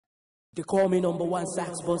They call me number one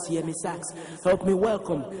sax boss, hear me sax. Help me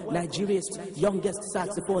welcome Nigeria's youngest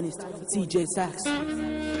saxophonist, TJ Sax.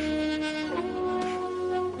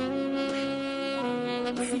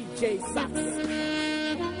 TJ Sax.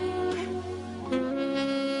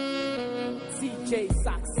 TJ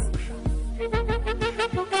Sax.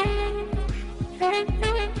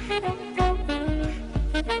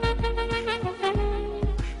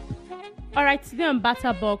 Alright, today on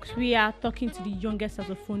BattaBox, we are talking to the youngest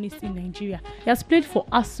saxophonist in Nigeria. He has played for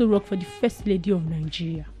Aso Rock for the First Lady of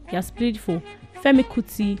Nigeria. He has played for Femi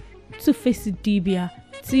Kuti, Two-Face Dibia,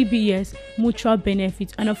 TBS, Mutual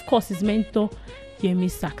Benefit, and of course his mentor, Yemi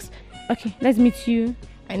Sax. Okay, let's meet you.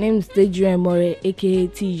 My name is Nigerian More, aka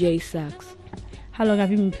TJ Sax. How long have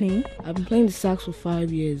you been playing? I've been playing the sax for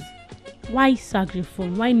 5 years. Why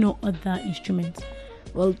saxophone? Why no other instruments?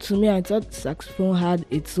 Well, to me, I thought saxophone had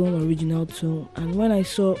its own original tone, and when I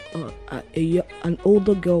saw an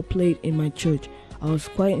older girl play it in my church, I was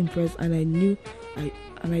quite impressed, and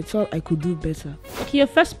I thought I could do better. Okay, your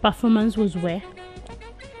first performance was where?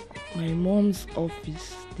 My mom's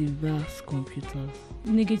office, the vast computers.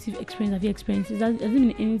 Negative experience have you experienced? Has there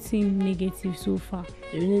been anything negative so far?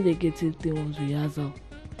 The only negative thing was rehearsal.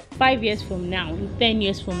 5 years from now, 10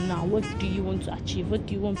 years from now, what do you want to achieve? What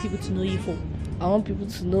do you want people to know you for? I want people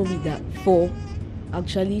to know me that for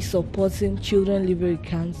actually supporting children living with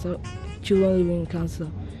cancer,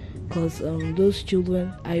 because those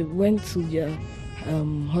children, I went to their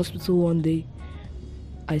hospital one day.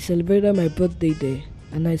 I celebrated my birthday there,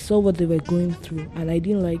 and I saw what they were going through, and I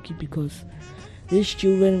didn't like it because these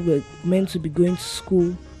children were meant to be going to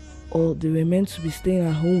school, or they were meant to be staying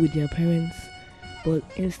at home with their parents, but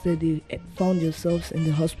instead they found themselves in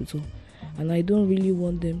the hospital, and I don't really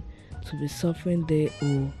want them to be suffering there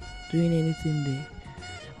or doing anything there.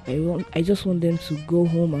 I just want them to go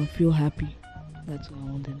home and feel happy. That's what I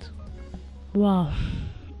want them to. Wow,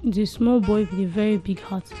 it's a small boy with a very big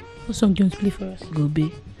heart. What song do you want to play for us?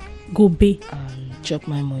 Go Bay. Chop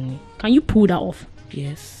My Money. Can you pull that off?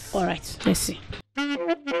 Yes. All right, let's see.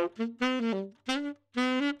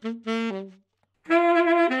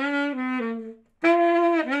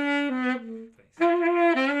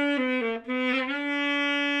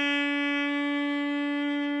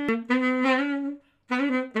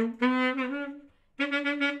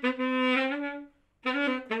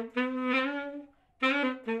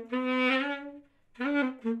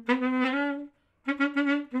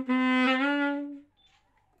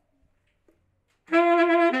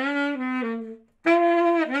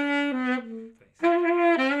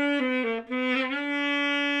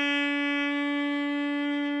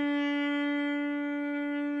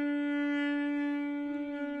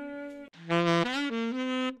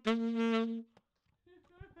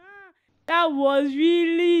 That was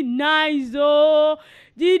really nice, oh.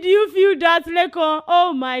 Did you feel that, Lekon?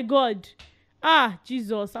 Oh my God. Ah,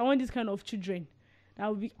 Jesus, I want this kind of children. That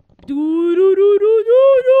would be do do do do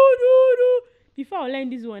do do do do. Before I learn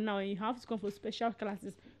this one now, you have to come for special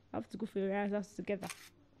classes. I have to go for rehearsals together.